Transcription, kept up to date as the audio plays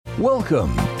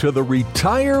Welcome to the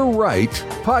Retire Right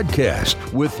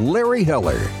podcast with Larry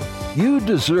Heller. You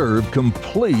deserve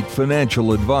complete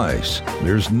financial advice.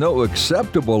 There's no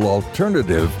acceptable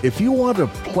alternative if you want a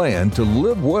plan to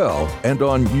live well and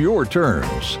on your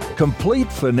terms.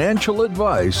 Complete financial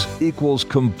advice equals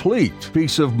complete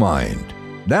peace of mind.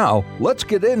 Now, let's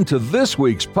get into this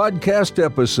week's podcast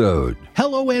episode.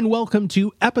 Hello and welcome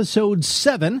to episode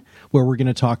 7, where we're going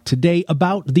to talk today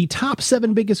about the top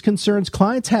 7 biggest concerns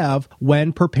clients have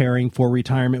when preparing for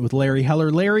retirement with Larry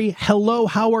Heller. Larry, hello.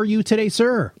 How are you today,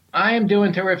 sir? I am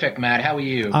doing terrific, Matt. How are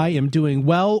you? I am doing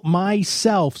well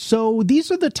myself. So these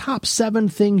are the top 7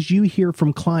 things you hear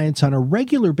from clients on a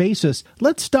regular basis.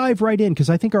 Let's dive right in because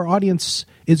I think our audience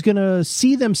is going to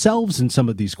see themselves in some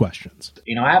of these questions.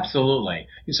 Absolutely.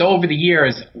 So over the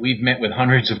years, we've met with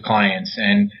hundreds of clients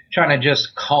and trying to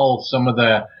just cull some of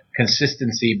the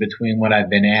consistency between what I've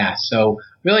been asked. So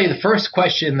really the first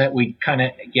question that we kind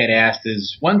of get asked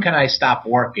is, when can I stop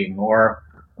working? Or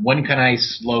when can I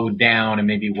slow down and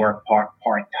maybe work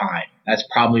part-time? That's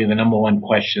probably the number one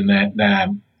question that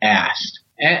I'm asked.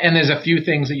 And there's a few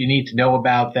things that you need to know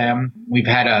about them. We've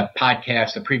had a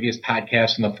previous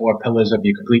podcast on the 4 pillars of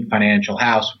your complete financial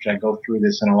house, which I go through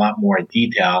this in a lot more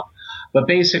detail. But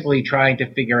basically trying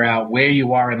to figure out where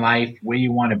you are in life, where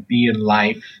you want to be in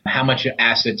life, how much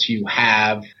assets you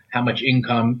have, how much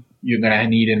income you're going to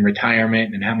need in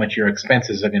retirement, and how much your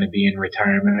expenses are going to be in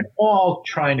retirement, all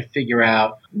trying to figure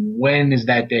out when is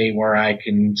that day where I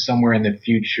can, somewhere in the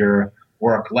future,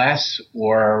 work less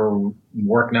or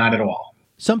work not at all.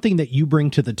 Something that you bring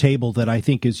to the table that I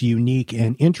think is unique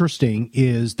and interesting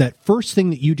is that first thing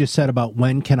that you just said about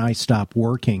when can I stop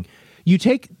working. You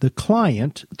take the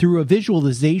client through a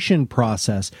visualization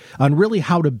process on really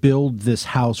how to build this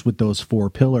house with those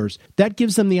 4 pillars. That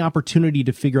gives them the opportunity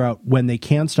to figure out when they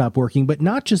can stop working, but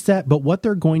not just that, but what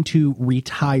they're going to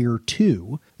retire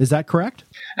to. Is that correct?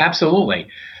 Absolutely.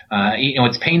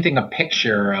 It's painting a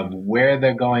picture of where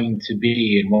they're going to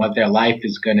be and what their life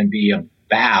is going to be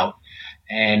about.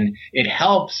 And it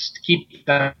helps to keep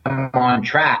them on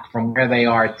track from where they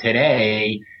are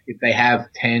today. If they have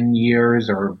 10 years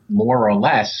or more or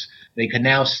less, they can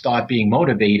now start being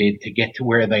motivated to get to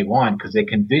where they want because they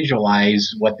can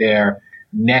visualize what their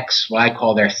next, what I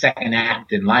call their second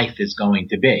act in life is going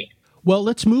to be. Well,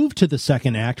 let's move to the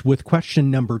second act with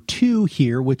question number 2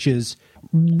 here, which is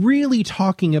really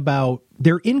talking about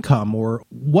their income or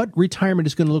what retirement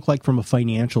is going to look like from a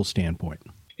financial standpoint.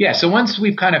 Yeah, so once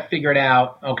we've kind of figured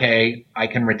out, okay, I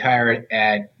can retire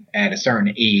at a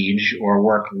certain age or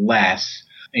work less,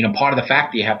 part of the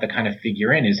factor you have to kind of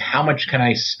figure in is how much can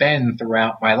I spend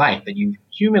throughout my life? That you've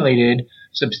accumulated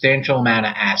substantial amount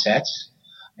of assets.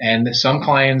 And some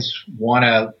clients want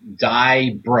to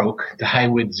die broke, die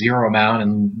with zero amount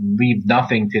and leave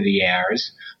nothing to the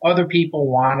heirs. Other people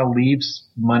want to leave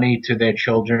money to their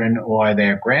children or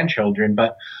their grandchildren.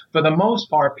 But for the most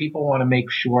part, people want to make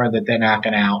sure that they're not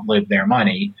going to outlive their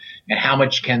money and how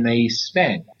much can they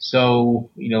spend.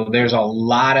 So, there's a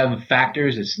lot of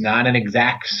factors. It's not an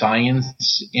exact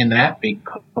science in that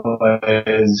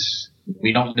because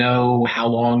we don't know how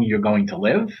long you're going to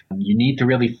live. You need to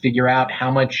really figure out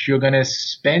how much you're going to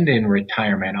spend in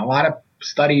retirement. A lot of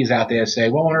studies out there say,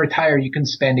 well, when you retire, you can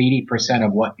spend 80%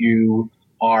 of what you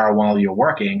are while you're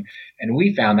working. And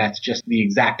we found that's just the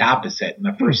exact opposite. In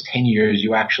the first 10 years,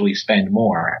 you actually spend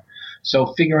more.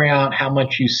 So figuring out how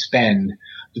much you spend,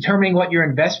 determining what your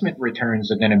investment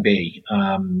returns are going to be,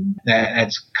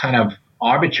 that's kind of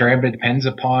arbitrary, but it depends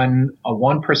upon a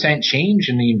 1% change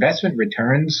in the investment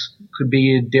returns could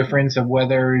be a difference of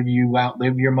whether you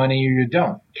outlive your money or you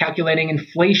don't. Calculating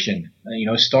inflation.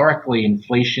 Historically,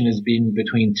 inflation has been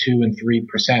between 2 and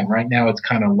 3%. Right now, it's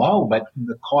kind of low, but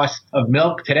the cost of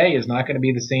milk today is not going to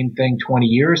be the same thing 20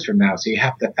 years from now. So you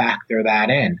have to factor that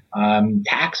in.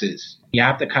 Taxes. You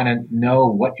have to kind of know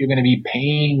what you're going to be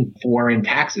paying for in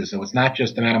taxes. So it's not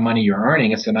just the amount of money you're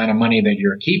earning, it's the amount of money that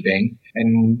you're keeping.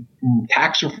 And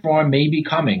tax reform may be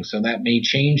coming, so that may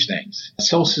change things.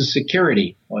 Social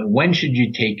Security. When should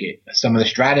you take it? Some of the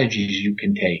strategies you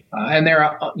can take. And there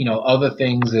are, other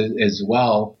things as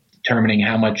well, determining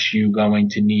how much you're going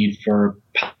to need for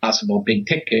possible big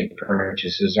ticket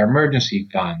purchases or emergency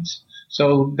funds.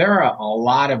 So there are a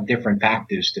lot of different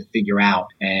factors to figure out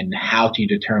and how to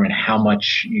determine how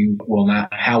much you not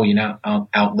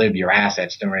outlive your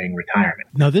assets during retirement.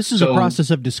 Now, this is a process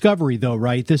of discovery, though,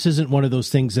 right? This isn't one of those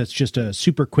things that's just a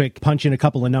super quick punch in a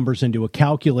couple of numbers into a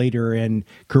calculator and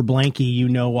kerblanky,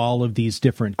 all of these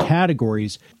different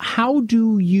categories. How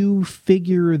do you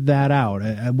figure that out?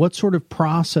 What sort of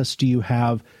process do you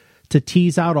have to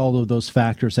tease out all of those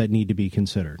factors that need to be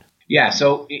considered? Yeah.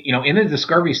 So, in the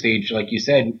discovery stage, like you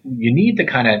said, you need to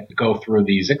kind of go through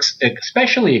these,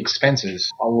 especially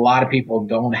expenses. A lot of people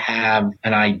don't have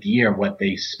an idea of what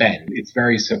they spend. It's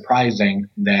very surprising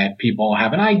that people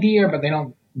have an idea, but they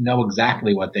don't know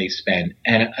exactly what they spend.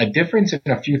 And a difference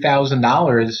in a few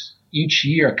 $1,000s each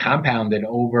year compounded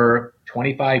over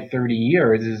 25, 30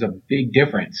 years is a big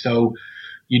difference. So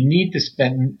you need to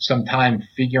spend some time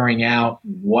figuring out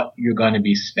what you're going to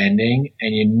be spending,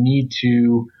 and you need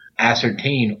to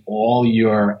ascertain all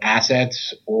your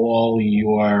assets, all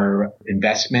your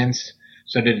investments,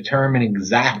 so to determine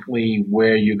exactly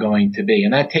where you're going to be.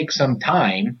 And that takes some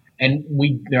time. And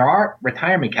there are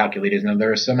retirement calculators. Now,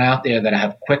 there are some out there that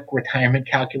have quick retirement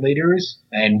calculators,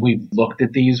 and we've looked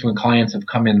at these when clients have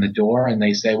come in the door and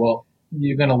they say, well,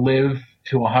 you're going to live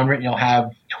to 100 and you'll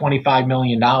have $25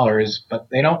 million, but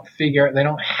they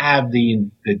don't have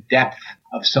the depth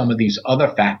of some of these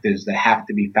other factors that have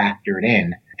to be factored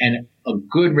in. And a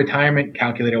good retirement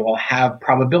calculator will have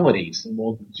probabilities, and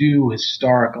we'll do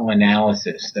historical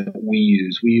analysis that we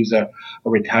use. We use a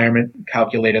retirement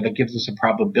calculator that gives us a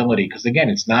probability, because again,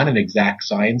 it's not an exact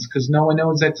science, because no one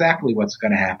knows exactly what's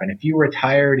going to happen. If you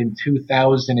retired in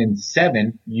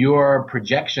 2007, your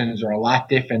projections are a lot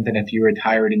different than if you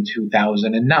retired in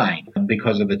 2009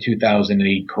 because of the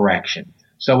 2008 correction.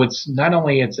 So it's not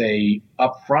only it's a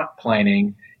upfront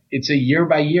planning, it's a year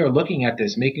by year looking at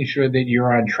this, making sure that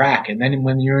you're on track. And then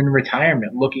when you're in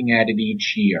retirement, looking at it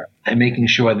each year and making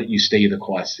sure that you stay the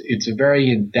course. It's a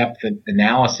very in-depth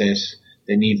analysis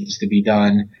that needs to be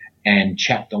done and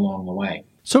checked along the way.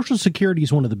 Social Security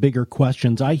is one of the bigger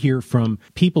questions I hear from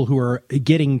people who are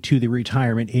getting to the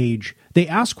retirement age. They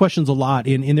ask questions a lot,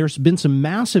 and there's been some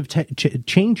massive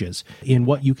changes in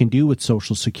what you can do with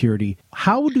Social Security.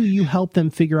 How do you help them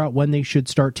figure out when they should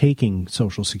start taking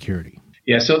Social Security?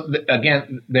 Yeah, so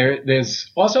again,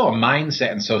 there's also a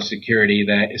mindset in Social Security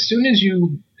that as soon as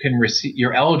you can receive,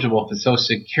 you're eligible for Social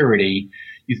Security,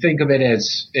 you think of it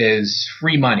as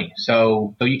free money.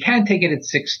 So you can take it at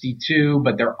 62,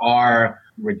 but there are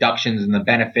reductions in the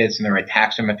benefits and there are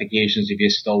tax ramifications if you're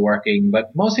still working.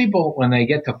 But most people, when they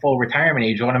get to full retirement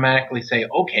age, automatically say,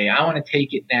 okay, I want to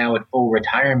take it now at full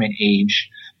retirement age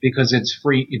because it's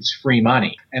free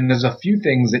money. And there's a few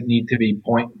things that need to be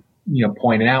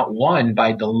pointed out. One,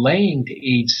 by delaying to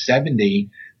age 70,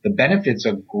 the benefits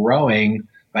are growing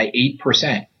by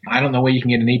 8%. I don't know where you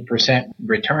can get an 8%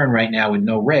 return right now with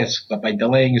no risk, but by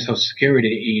delaying your Social Security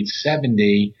to age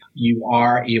 70, you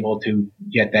are able to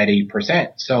get that 8%.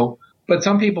 So, but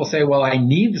some people say, well, I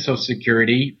need the Social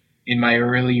Security in my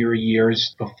earlier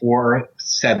years before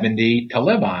 70 to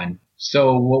live on.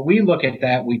 So what we look at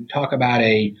that, we talk about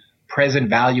a present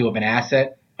value of an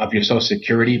asset of your Social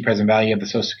Security, present value of the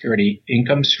Social Security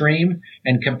income stream,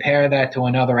 and compare that to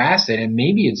another asset. And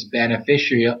maybe it's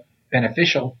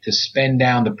beneficial to spend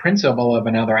down the principal of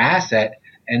another asset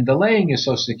and delaying your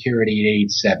Social Security at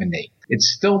age 70.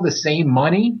 It's still the same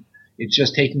money. It's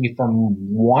just taking it from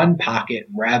one pocket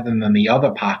rather than the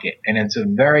other pocket. And it's a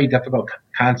very difficult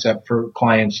concept for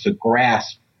clients to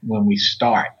grasp when we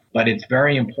start. But it's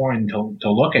very important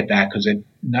to look at that, because it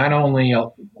not only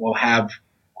will have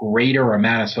greater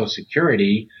amount of Social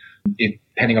Security,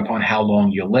 depending upon how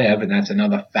long you live, and that's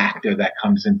another factor that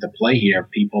comes into play here.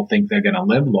 People think they're going to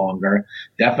live longer,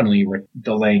 definitely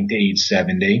delaying to age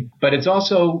 70, but it's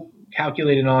also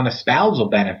calculated on a spousal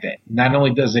benefit. Not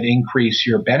only does it increase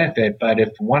your benefit, but if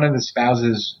one of the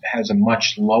spouses has a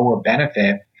much lower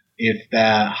benefit, if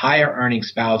the higher earning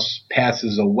spouse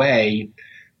passes away,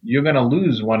 you're going to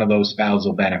lose one of those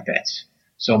spousal benefits.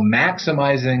 So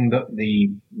maximizing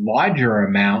the larger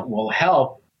amount will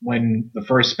help when the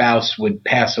first spouse would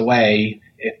pass away,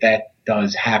 if that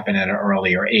does happen at an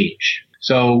earlier age.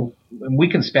 So we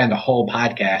can spend a whole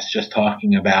podcast just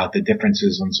talking about the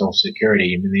differences in Social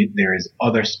Security. I mean, there is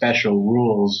other special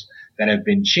rules that have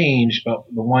been changed, but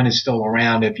the one is still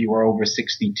around. If you were over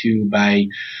 62 by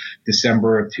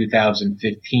December of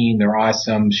 2015, there are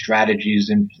some strategies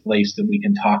in place that we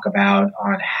can talk about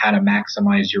on how to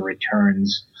maximize your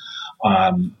returns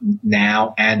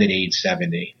now and at age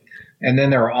 70. And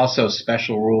then there are also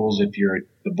special rules if you're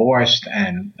divorced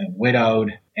and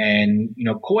widowed, and,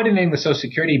 coordinating the Social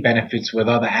Security benefits with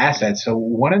other assets. So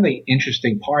one of the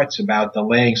interesting parts about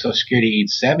delaying Social Security age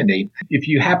 70, if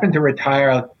you happen to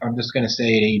retire, I'm just going to say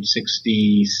at age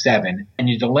 67, and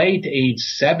you delay to age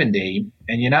 70,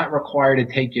 and you're not required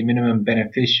to take your minimum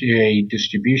beneficiary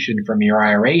distribution from your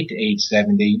IRA to age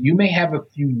 70, you may have a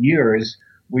few years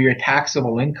where your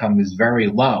taxable income is very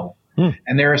low.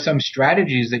 And there are some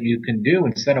strategies that you can do.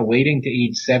 Instead of waiting to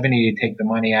age 70 to take the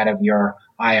money out of your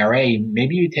IRA,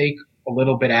 maybe you take a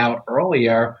little bit out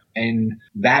earlier, and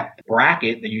that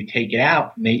bracket that you take it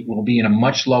out will be in a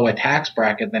much lower tax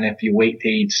bracket than if you wait to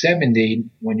age 70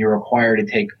 when you're required to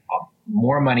take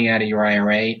more money out of your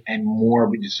IRA and more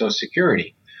with your Social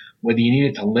Security. Whether you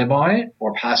need it to live on it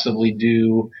or possibly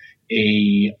do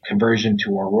a conversion to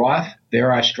a Roth,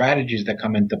 there are strategies that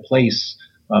come into place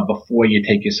before you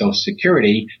take your Social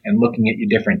Security, and looking at your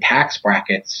different tax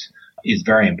brackets is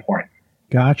very important.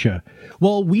 Gotcha.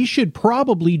 Well, we should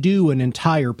probably do an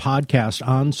entire podcast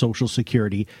on Social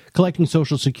Security, collecting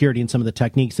Social Security, and some of the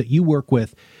techniques that you work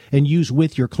with and use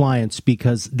with your clients,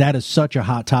 because that is such a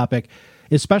hot topic,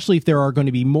 especially if there are going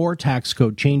to be more tax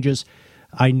code changes.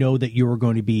 I know that you are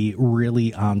going to be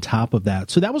really on top of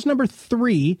that. So that was number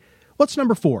 3. What's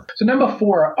number 4? So number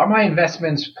 4, are my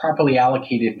investments properly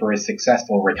allocated for a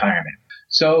successful retirement?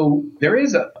 So there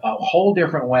is a whole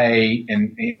different way,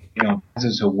 and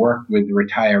those who work with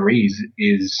retirees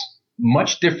is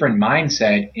much different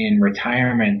mindset in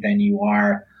retirement than you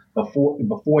are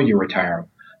before you retire.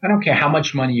 I don't care how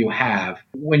much money you have.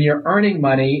 When you're earning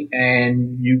money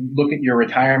and you look at your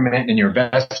retirement and your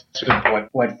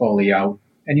investment portfolio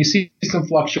and you see some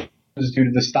fluctuations due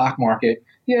to the stock market,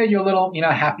 yeah, you're a little,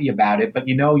 happy about it, but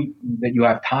you know that you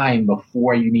have time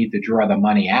before you need to draw the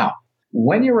money out.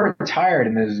 When you're retired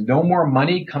and there's no more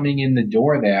money coming in the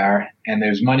door there and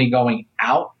there's money going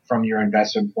out from your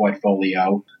investment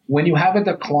portfolio, when you have a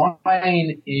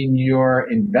decline in your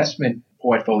investment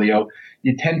portfolio,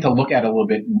 you tend to look at it a little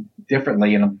bit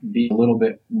differently and be a little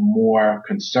bit more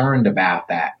concerned about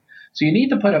that. So you need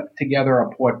to put together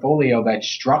a portfolio that's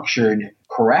structured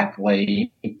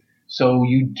correctly so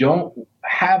you don't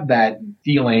have that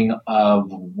feeling of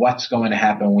what's going to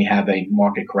happen when we have a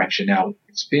market correction. Now,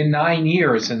 it's been 9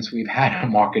 years since we've had a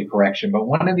market correction, but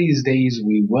one of these days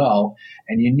we will,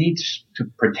 and you need to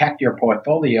protect your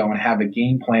portfolio and have a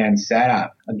game plan set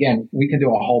up. Again, we can do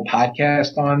a whole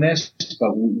podcast on this,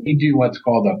 but we do what's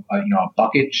called a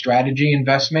bucket strategy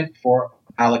investment for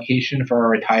allocation for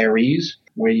our retirees,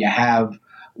 where you have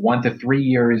 1 to 3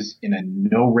 years in a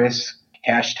no risk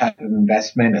cash type of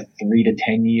investment, a 3 to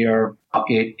 10 year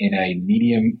bucket in a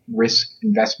medium risk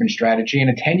investment strategy, and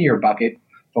a 10-year bucket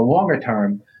for longer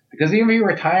term. Because even if you're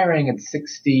retiring at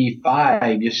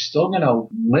 65, you're still going to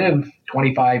live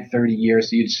 25, 30 years.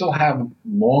 So you'd still have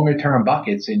longer term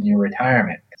buckets in your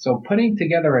retirement. So putting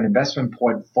together an investment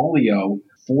portfolio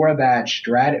for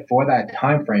that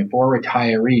time frame for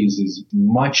retirees is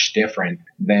much different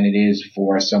than it is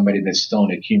for somebody that's still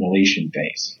in accumulation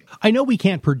phase. I know we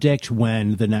can't predict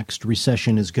when the next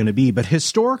recession is going to be, but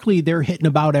historically they're hitting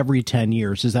about every 10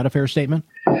 years. Is that a fair statement?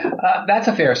 That's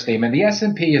a fair statement. The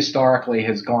S&P historically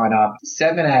has gone up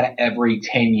 7 out of every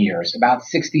 10 years. About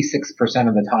 66%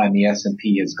 of the time the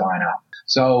S&P has gone up.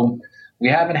 So we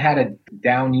haven't had a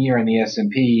down year in the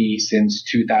S&P since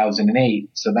 2008.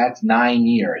 So that's 9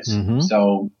 years. Mm-hmm.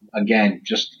 So again,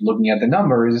 just looking at the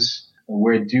numbers,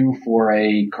 we're due for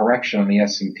a correction on the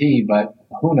S&P, but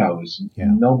who knows? Yeah.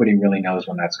 Nobody really knows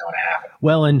when that's going to happen.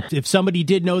 Well, and if somebody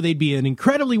did know, they'd be an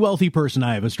incredibly wealthy person,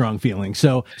 I have a strong feeling.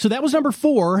 So that was number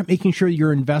 4, making sure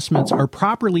your investments are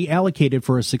properly allocated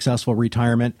for a successful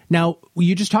retirement. Now,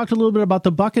 you just talked a little bit about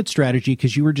the bucket strategy,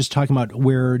 because you were just talking about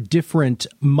where different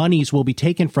monies will be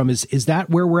taken from. Is that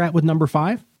where we're at with number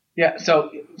 5? Yeah. So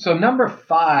number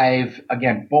 5,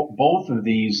 again, both of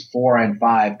these 4 and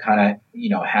 5 kind of,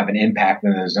 have an impact,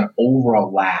 and there's an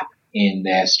overlap in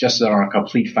this. Just on a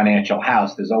complete financial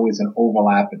house, there's always an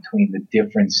overlap between the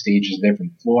different stages,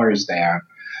 different floors there.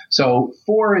 So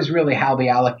 4 is really how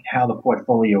the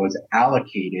portfolio is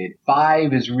allocated.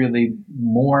 5 is really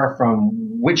more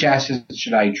from which assets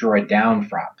should I draw it down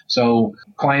from. So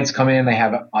clients come in, they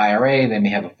have an IRA, they may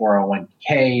have a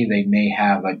 401k, they may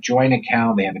have a joint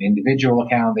account, they have an individual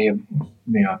account, they have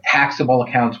taxable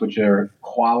accounts, which are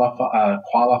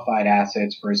qualified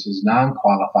assets versus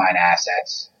non-qualified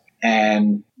assets.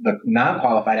 And the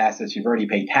non-qualified assets you've already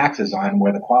paid taxes on,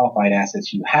 where the qualified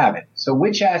assets you haven't. So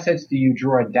which assets do you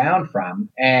draw it down from?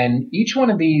 And each one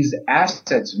of these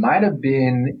assets might have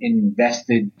been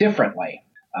invested differently.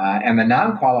 And the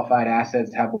non-qualified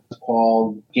assets have what's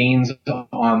called gains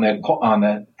on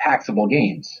the taxable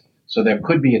gains. So there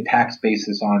could be a tax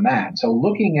basis on that. So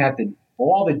looking at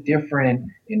all the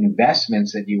different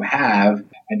investments that you have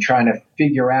and trying to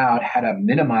figure out how to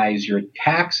minimize your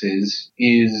taxes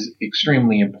is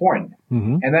extremely important.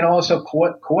 Mm-hmm. And then also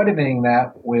coordinating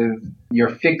that with your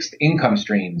fixed income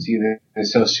streams, either the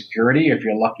Social Security, if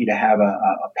you're lucky to have a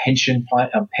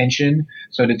pension.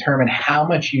 So determine how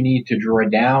much you need to draw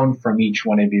down from each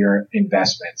one of your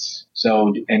investments.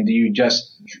 So, and do you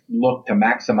just look to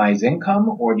maximize income,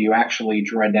 or do you actually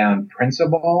draw down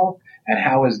principal and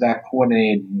how is that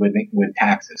coordinated with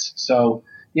taxes? So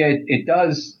yeah, it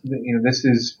does. This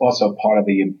is also part of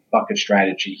the bucket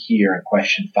strategy here in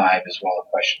question 5 as well as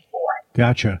question 4.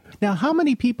 Gotcha. Now, how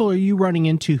many people are you running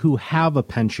into who have a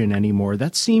pension anymore?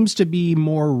 That seems to be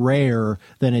more rare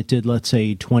than it did, let's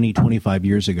say, 20, 25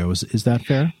 years ago. Is that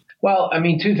fair? Well, I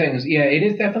mean, two things. Yeah, it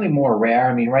is definitely more rare.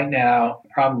 I mean, right now,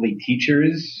 probably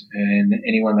teachers and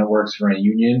anyone that works for a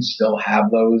union still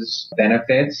have those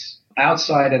benefits.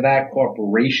 Outside of that,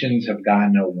 corporations have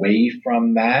gotten away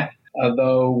from that.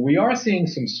 Although we are seeing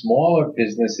some smaller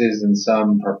businesses and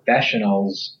some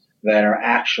professionals that are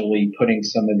actually putting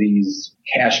some of these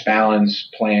cash balance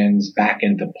plans back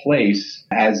into place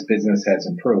as business has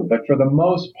improved. But for the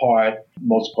most part,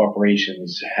 most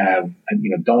corporations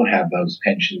don't have those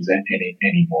pensions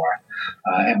anymore.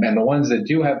 And the ones that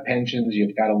do have pensions,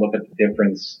 you've got to look at the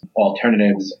different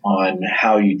alternatives on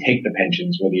how you take the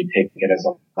pensions, whether you take it as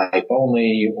a life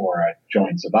only or a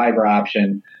joint survivor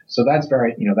option. So that's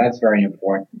very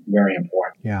important, very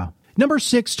important. Yeah. Number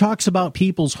 6 talks about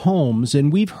people's homes,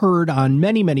 and we've heard on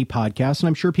many, many podcasts, and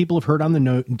I'm sure people have heard on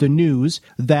the news,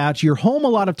 that your home a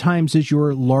lot of times is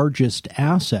your largest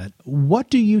asset. What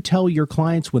do you tell your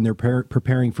clients when they're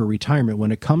preparing for retirement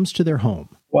when it comes to their home?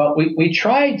 Well, we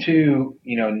try to,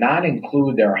 not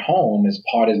include their home as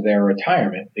part of their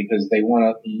retirement because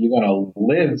you're going to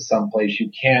live someplace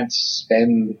you can't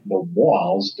spend the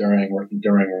walls during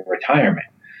retirement.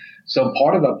 So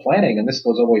part of the planning, and this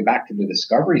goes all the way back to the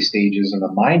discovery stages and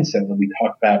the mindset that we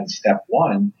talked about in step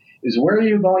 1, is where are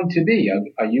you going to be?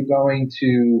 Are you going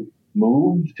to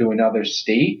move to another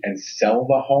state and sell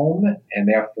the home and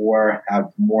therefore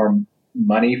have more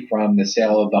money from the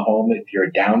sale of the home if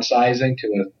you're downsizing to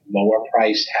a lower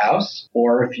priced house?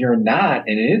 Or if you're not,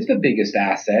 and it is the biggest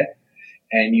asset,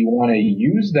 and you want to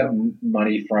use the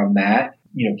money from that,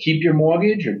 keep your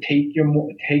mortgage or take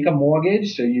a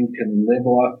mortgage so you can live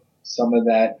off some of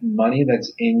that money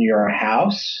that's in your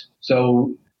house.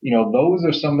 So, those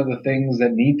are some of the things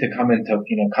that need to come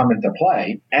into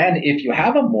play. And if you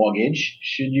have a mortgage,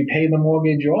 should you pay the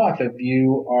mortgage off if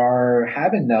you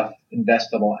have enough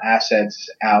investable assets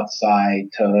outside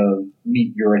to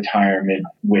meet your retirement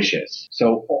wishes?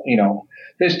 So,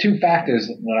 there's 2 factors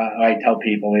that I tell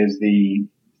people is the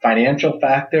financial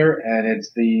factor and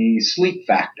it's the sleep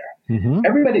factor. Mm-hmm.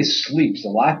 Everybody sleeps a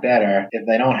lot better if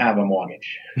they don't have a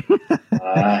mortgage.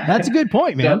 That's a good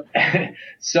point, man.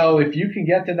 So if you can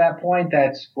get to that point,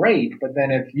 that's great. But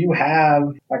then if you have,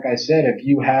 like I said, if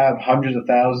you have hundreds of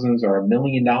thousands or $1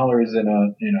 million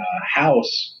in a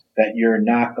house that you're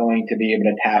not going to be able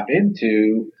to tap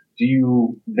into, do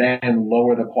you then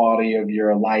lower the quality of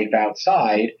your life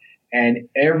outside? And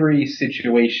every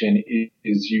situation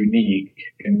is unique.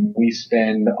 And we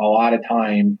spend a lot of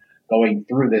time going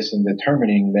through this and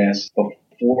determining this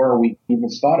before we even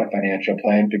start a financial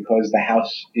plan because the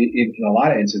house, in a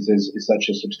lot of instances, is such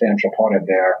a substantial part of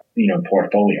their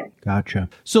portfolio. Gotcha.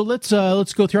 So let's go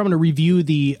through. I'm going to review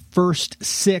the first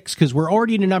 6 because we're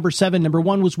already to number 7. Number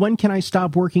 1 was when can I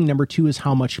stop working? Number 2 is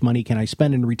how much money can I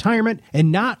spend in retirement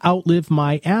and not outlive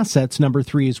my assets? Number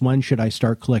 3 is when should I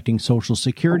start collecting Social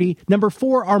Security? Number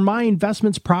 4, are my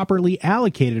investments properly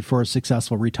allocated for a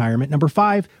successful retirement? Number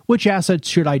 5, which assets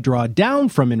should I draw down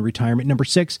from in retirement? Number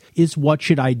 6 is what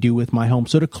should I do with my home?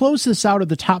 So to close this out of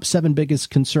the top 7 biggest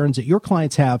concerns that your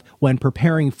clients have when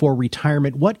preparing for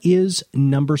retirement, what is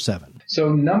number 7? So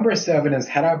number 7 is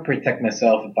how do I protect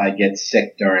myself if I get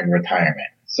sick during retirement?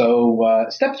 So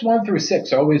steps 1 through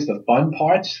 6 are always the fun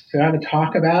parts to kind of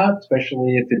talk about,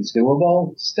 especially if it's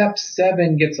doable. Step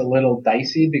 7 gets a little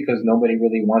dicey because nobody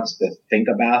really wants to think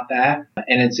about that.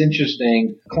 And it's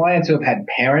interesting, clients who have had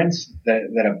parents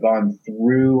that have gone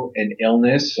through an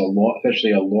illness,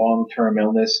 especially a long-term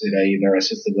illness at either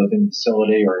assisted living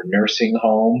facility or a nursing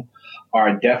home,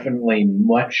 are definitely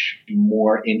much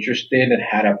more interested in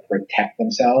how to protect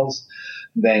themselves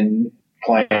than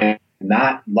clients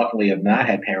luckily have not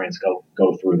had parents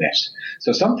go through this.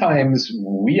 So sometimes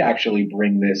we actually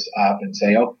bring this up and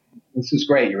say, oh, this is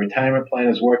great. Your retirement plan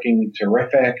is working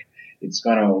terrific. It's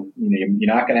you're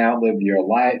not going to outlive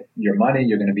your money.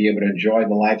 You're going to be able to enjoy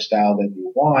the lifestyle that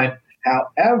you want.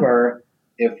 However,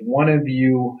 if one of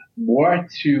you were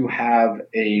to have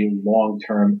a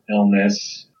long-term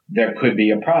illness, there could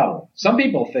be a problem. Some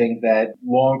people think that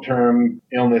long-term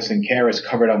illness and care is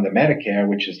covered under Medicare,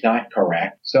 which is not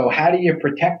correct. So how do you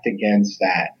protect against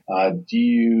that? Do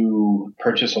you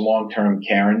purchase a long-term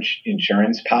care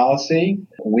insurance policy?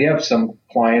 We have some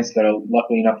clients that are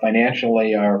lucky enough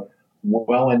financially are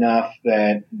well enough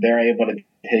that they're able to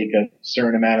take a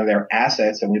certain amount of their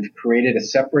assets, and we've created a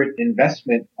separate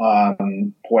investment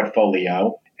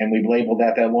portfolio. and we've labeled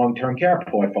that their long-term care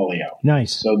portfolio.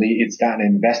 Nice. So it's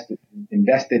gotten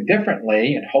invested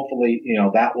differently, and hopefully,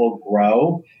 that will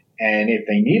grow. And if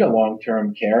they need a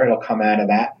long-term care, it'll come out of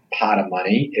that pot of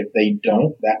money. If they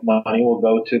don't, that money will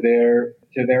go to their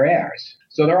heirs.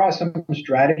 So there are some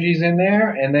strategies in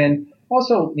there. And then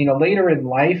also, later in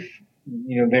life,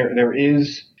 there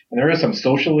is some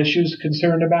social issues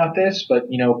concerned about this, but,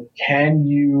 can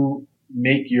you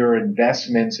make your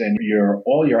investments and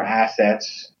all your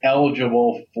assets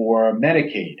eligible for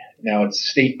Medicaid? Now, it's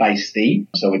state by state,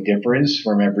 so it differs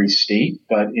from every state.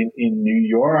 But in New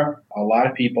York, a lot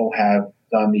of people have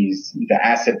done these either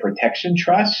asset protection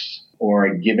trusts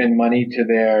or given money to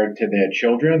their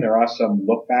children. There are some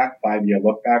 5-year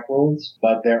look back rules,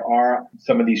 but there are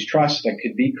some of these trusts that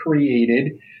could be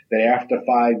created that after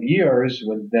 5 years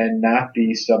would then not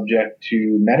be subject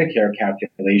to Medicare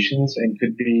calculations and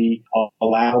could be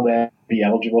allowed to be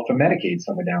eligible for Medicaid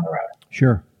somewhere down the road.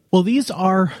 Sure. Well, these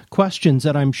are questions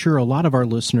that I'm sure a lot of our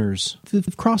listeners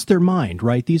have crossed their mind,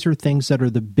 right? These are things that are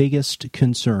the biggest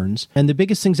concerns and the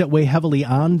biggest things that weigh heavily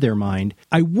on their mind.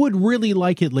 I would really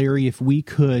like it, Larry, if we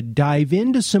could dive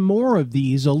into some more of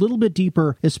these a little bit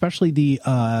deeper, especially the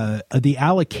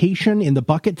allocation in the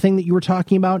bucket thing that you were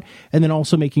talking about, and then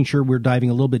also making sure we're diving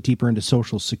a little bit deeper into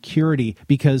Social Security,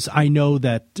 because I know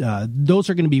that those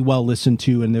are going to be well listened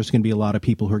to, and there's going to be a lot of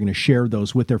people who are going to share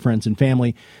those with their friends and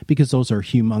family, because those are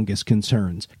humongous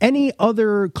concerns. Any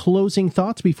other closing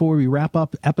thoughts before we wrap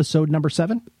up episode number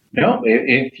 7? No,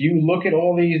 if you look at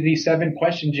all these 7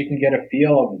 questions, you can get a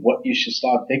feel of what you should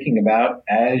start thinking about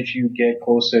as you get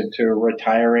closer to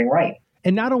retiring right.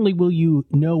 And not only will you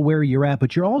know where you're at,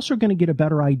 but you're also going to get a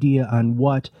better idea on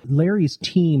what Larry's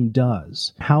team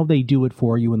does, how they do it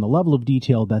for you, and the level of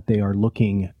detail that they are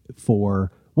looking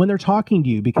for when they're talking to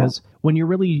you. Because when you're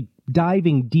really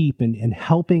diving deep and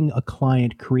helping a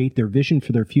client create their vision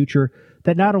for their future,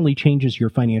 that not only changes your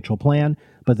financial plan,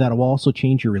 but that will also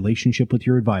change your relationship with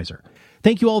your advisor.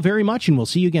 Thank you all very much, and we'll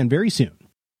see you again very soon.